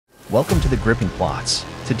Welcome to the Gripping Plots.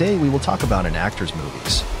 Today we will talk about an actor's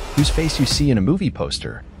movies, whose face you see in a movie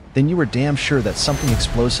poster, then you are damn sure that something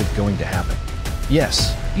explosive going to happen.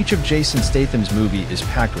 Yes, each of Jason Statham's movie is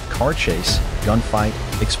packed with car chase, gunfight,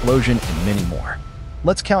 explosion, and many more.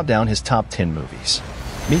 Let's count down his top 10 movies.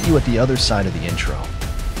 Meet you at the other side of the intro.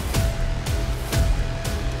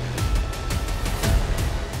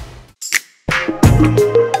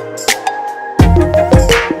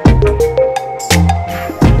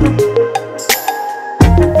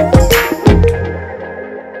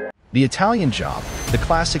 The Italian Job, the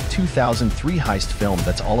classic 2003 heist film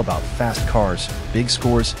that's all about fast cars, big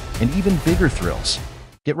scores, and even bigger thrills.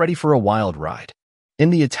 Get ready for a wild ride. In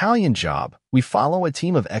The Italian Job, we follow a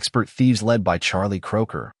team of expert thieves led by Charlie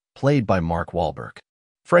Croker, played by Mark Wahlberg.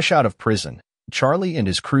 Fresh out of prison, Charlie and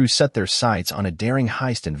his crew set their sights on a daring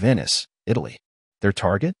heist in Venice, Italy. Their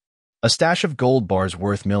target? A stash of gold bars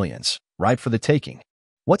worth millions, ripe for the taking.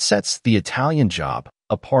 What sets The Italian Job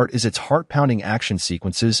apart is its heart-pounding action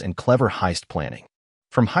sequences and clever heist planning.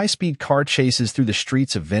 From high-speed car chases through the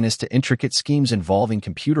streets of Venice to intricate schemes involving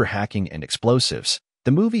computer hacking and explosives,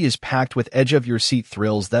 the movie is packed with edge-of-your-seat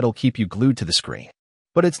thrills that'll keep you glued to the screen.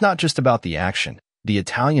 But it's not just about the action. The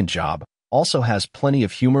Italian Job also has plenty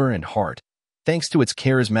of humor and heart, thanks to its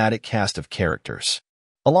charismatic cast of characters.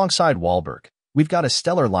 Alongside Wahlberg, we've got a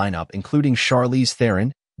stellar lineup including Charlize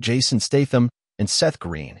Theron, Jason Statham, and Seth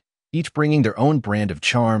Green, each bringing their own brand of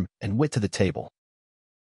charm and wit to the table.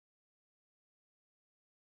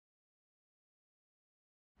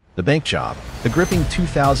 The Bank Job, the gripping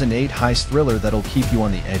 2008 heist thriller that'll keep you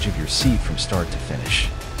on the edge of your seat from start to finish.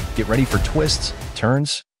 Get ready for twists,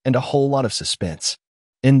 turns, and a whole lot of suspense.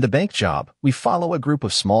 In The Bank Job, we follow a group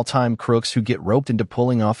of small-time crooks who get roped into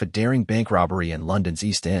pulling off a daring bank robbery in London's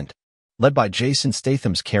East End. Led by Jason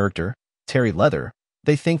Statham's character, Terry Leather,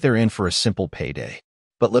 they think they're in for a simple payday.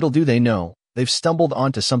 But little do they know, they've stumbled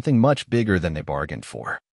onto something much bigger than they bargained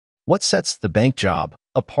for. What sets The Bank Job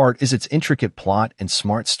apart is its intricate plot and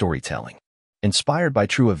smart storytelling. Inspired by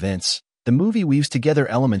true events, the movie weaves together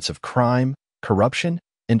elements of crime, corruption,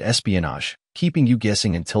 and espionage, keeping you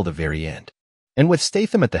guessing until the very end. And with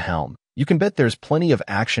Statham at the helm, you can bet there's plenty of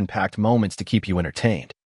action-packed moments to keep you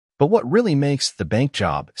entertained. But what really makes The Bank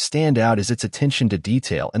Job stand out is its attention to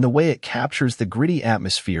detail and the way it captures the gritty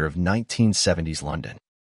atmosphere of 1970s London.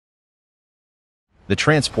 The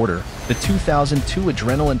Transporter, the 2002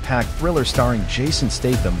 adrenaline-packed thriller starring Jason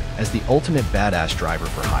Statham as the ultimate badass driver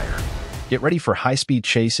for hire. Get ready for high-speed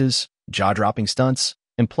chases, jaw-dropping stunts,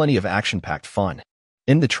 and plenty of action-packed fun.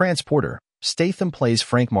 In The Transporter, Statham plays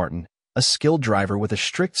Frank Martin, a skilled driver with a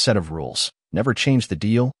strict set of rules: never change the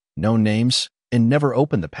deal, no names, and never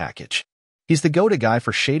open the package. He's the go-to guy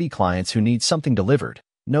for shady clients who need something delivered,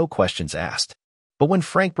 no questions asked. But when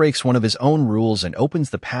Frank breaks one of his own rules and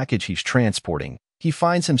opens the package he's transporting, he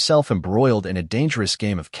finds himself embroiled in a dangerous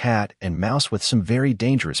game of cat and mouse with some very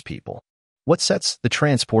dangerous people. What sets The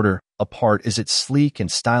Transporter apart is its sleek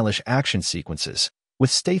and stylish action sequences,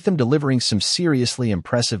 with Statham delivering some seriously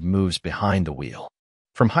impressive moves behind the wheel.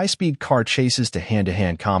 From high-speed car chases to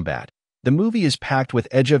hand-to-hand combat, the movie is packed with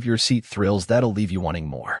edge-of-your-seat thrills that'll leave you wanting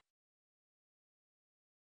more.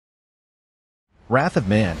 Wrath of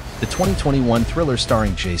Man, the 2021 thriller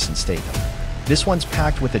starring Jason Statham. This one's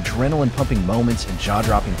packed with adrenaline-pumping moments and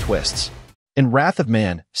jaw-dropping twists. In Wrath of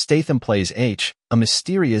Man, Statham plays H, a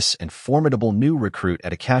mysterious and formidable new recruit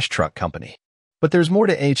at a cash truck company. But there's more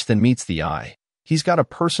to H than meets the eye. He's got a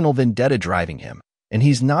personal vendetta driving him, and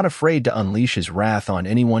he's not afraid to unleash his wrath on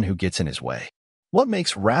anyone who gets in his way. What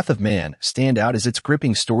makes Wrath of Man stand out is its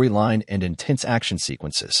gripping storyline and intense action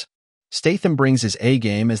sequences. Statham brings his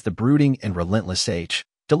A-game as the brooding and relentless H,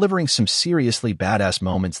 delivering some seriously badass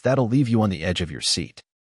moments that'll leave you on the edge of your seat.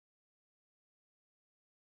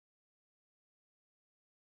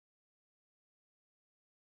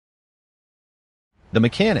 The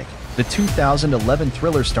Mechanic, the 2011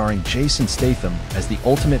 thriller starring Jason Statham as the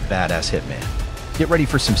ultimate badass hitman. Get ready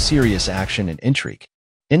for some serious action and intrigue.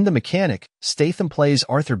 In The Mechanic, Statham plays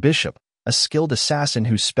Arthur Bishop, a skilled assassin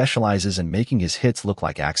who specializes in making his hits look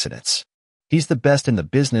like accidents. He's the best in the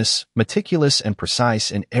business, meticulous and precise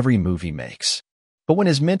in every move he makes. But when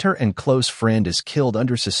his mentor and close friend is killed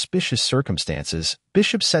under suspicious circumstances,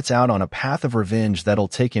 Bishop sets out on a path of revenge that'll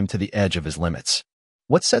take him to the edge of his limits.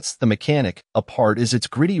 What sets The Mechanic apart is its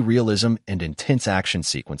gritty realism and intense action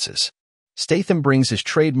sequences. Statham brings his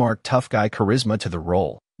trademark tough guy charisma to the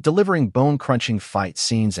role, delivering bone-crunching fight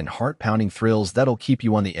scenes and heart-pounding thrills that'll keep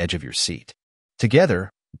you on the edge of your seat. Together,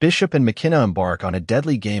 Bishop and McKenna embark on a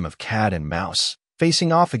deadly game of cat and mouse,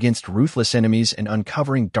 facing off against ruthless enemies and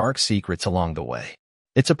uncovering dark secrets along the way.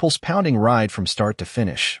 It's a pulse-pounding ride from start to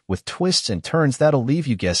finish, with twists and turns that'll leave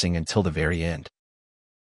you guessing until the very end.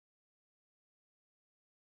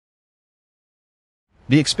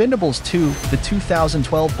 The Expendables 2, the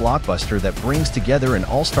 2012 blockbuster that brings together an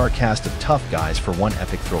all-star cast of tough guys for one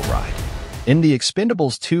epic thrill ride. In The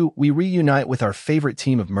Expendables 2, we reunite with our favorite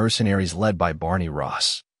team of mercenaries led by Barney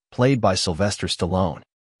Ross, played by Sylvester Stallone.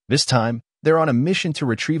 This time, they're on a mission to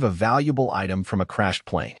retrieve a valuable item from a crashed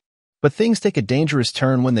plane. But things take a dangerous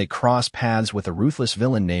turn when they cross paths with a ruthless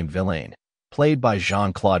villain named Villain, played by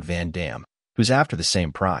Jean-Claude Van Damme, who's after the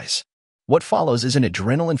same prize. What follows is an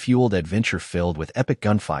adrenaline-fueled adventure filled with epic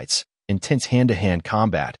gunfights, intense hand-to-hand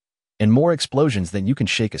combat, and more explosions than you can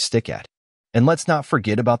shake a stick at. And let's not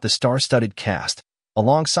forget about the star-studded cast.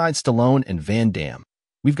 Alongside Stallone and Van Damme,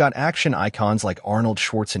 we've got action icons like Arnold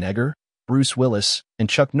Schwarzenegger, Bruce Willis, and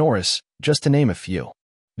Chuck Norris, just to name a few.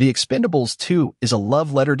 The Expendables 2 is a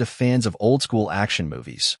love letter to fans of old-school action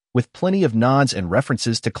movies, with plenty of nods and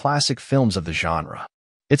references to classic films of the genre.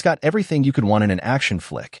 It's got everything you could want in an action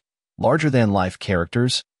flick: larger-than-life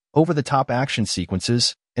characters, over-the-top action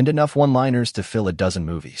sequences, and enough one-liners to fill a dozen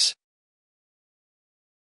movies.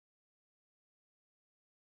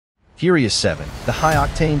 Furious 7, the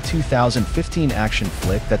high-octane 2015 action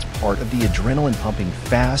flick that's part of the adrenaline-pumping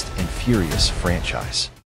Fast and Furious franchise.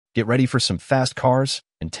 Get ready for some fast cars,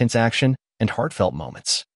 intense action, and heartfelt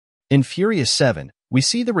moments. In Furious 7, we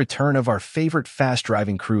see the return of our favorite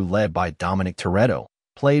fast-driving crew led by Dominic Toretto,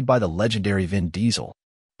 played by the legendary Vin Diesel.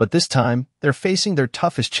 But this time, they're facing their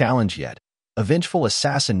toughest challenge yet, a vengeful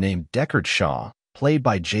assassin named Deckard Shaw, played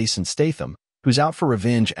by Jason Statham, who's out for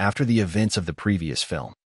revenge after the events of the previous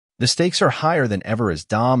film. The stakes are higher than ever as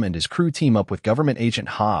Dom and his crew team up with government agent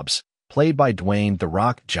Hobbs, played by Dwayne "The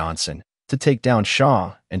Rock" Johnson, to take down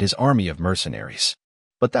Shaw and his army of mercenaries.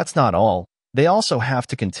 But that's not all. They also have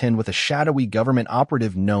to contend with a shadowy government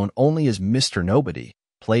operative known only as Mr. Nobody,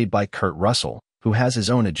 played by Kurt Russell, who has his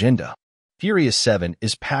own agenda. Furious 7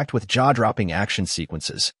 is packed with jaw-dropping action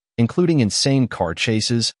sequences, including insane car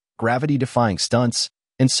chases, gravity-defying stunts,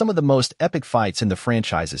 and some of the most epic fights in the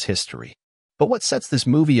franchise's history. But what sets this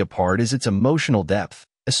movie apart is its emotional depth,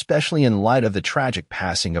 especially in light of the tragic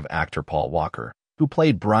passing of actor Paul Walker, who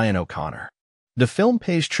played Brian O'Connor. The film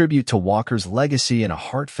pays tribute to Walker's legacy in a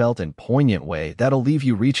heartfelt and poignant way that'll leave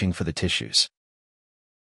you reaching for the tissues.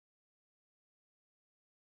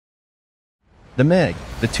 The Meg,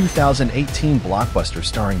 the 2018 blockbuster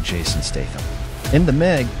starring Jason Statham. In The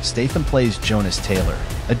Meg, Statham plays Jonas Taylor,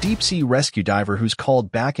 a deep-sea rescue diver who's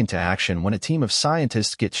called back into action when a team of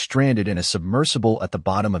scientists gets stranded in a submersible at the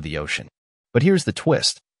bottom of the ocean. But here's the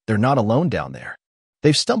twist: they're not alone down there.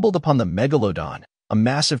 They've stumbled upon the Megalodon, a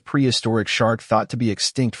massive prehistoric shark thought to be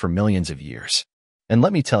extinct for millions of years. And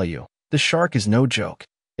let me tell you, the shark is no joke.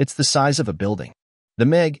 It's the size of a building. The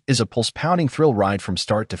Meg is a pulse-pounding thrill ride from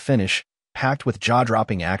start to finish, packed with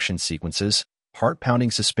jaw-dropping action sequences,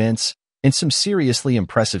 heart-pounding suspense, and some seriously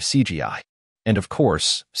impressive CGI. And of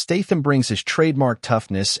course, Statham brings his trademark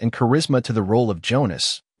toughness and charisma to the role of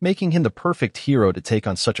Jonas, making him the perfect hero to take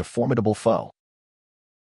on such a formidable foe.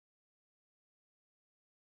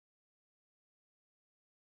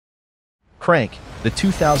 Crank, the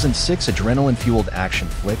 2006 adrenaline-fueled action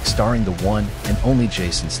flick starring the one and only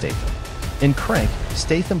Jason Statham. In Crank,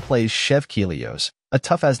 Statham plays Chev Chelios, a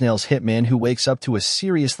tough-as-nails hitman who wakes up to a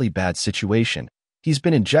seriously bad situation. He's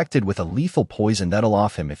been injected with a lethal poison that'll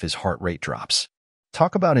off him if his heart rate drops.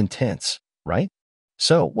 Talk about intense, right?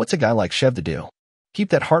 So, what's a guy like Chev to do? Keep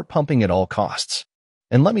that heart pumping at all costs.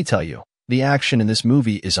 And let me tell you, the action in this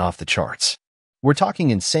movie is off the charts. We're talking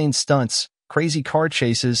insane stunts, crazy car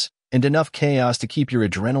chases, and enough chaos to keep your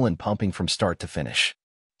adrenaline pumping from start to finish.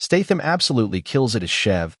 Statham absolutely kills it as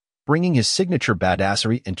Chev, bringing his signature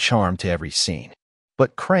badassery and charm to every scene.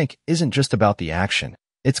 But Crank isn't just about the action.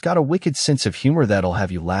 It's got a wicked sense of humor that'll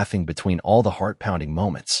have you laughing between all the heart-pounding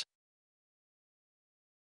moments.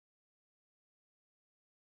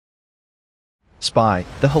 Spy,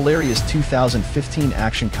 the hilarious 2015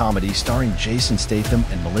 action comedy starring Jason Statham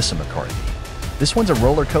and Melissa McCarthy. This one's a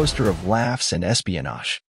roller coaster of laughs and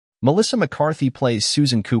espionage. Melissa McCarthy plays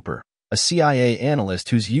Susan Cooper, a CIA analyst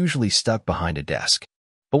who's usually stuck behind a desk.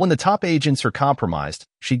 But when the top agents are compromised,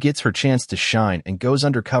 she gets her chance to shine and goes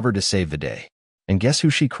undercover to save the day. And guess who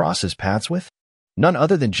she crosses paths with? None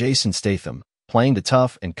other than Jason Statham, playing the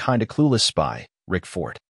tough and kinda clueless spy, Rick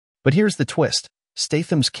Ford. But here's the twist: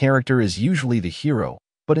 Statham's character is usually the hero,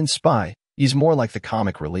 but in Spy, he's more like the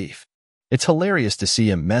comic relief. It's hilarious to see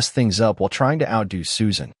him mess things up while trying to outdo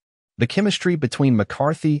Susan. The chemistry between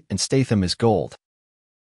McCarthy and Statham is gold,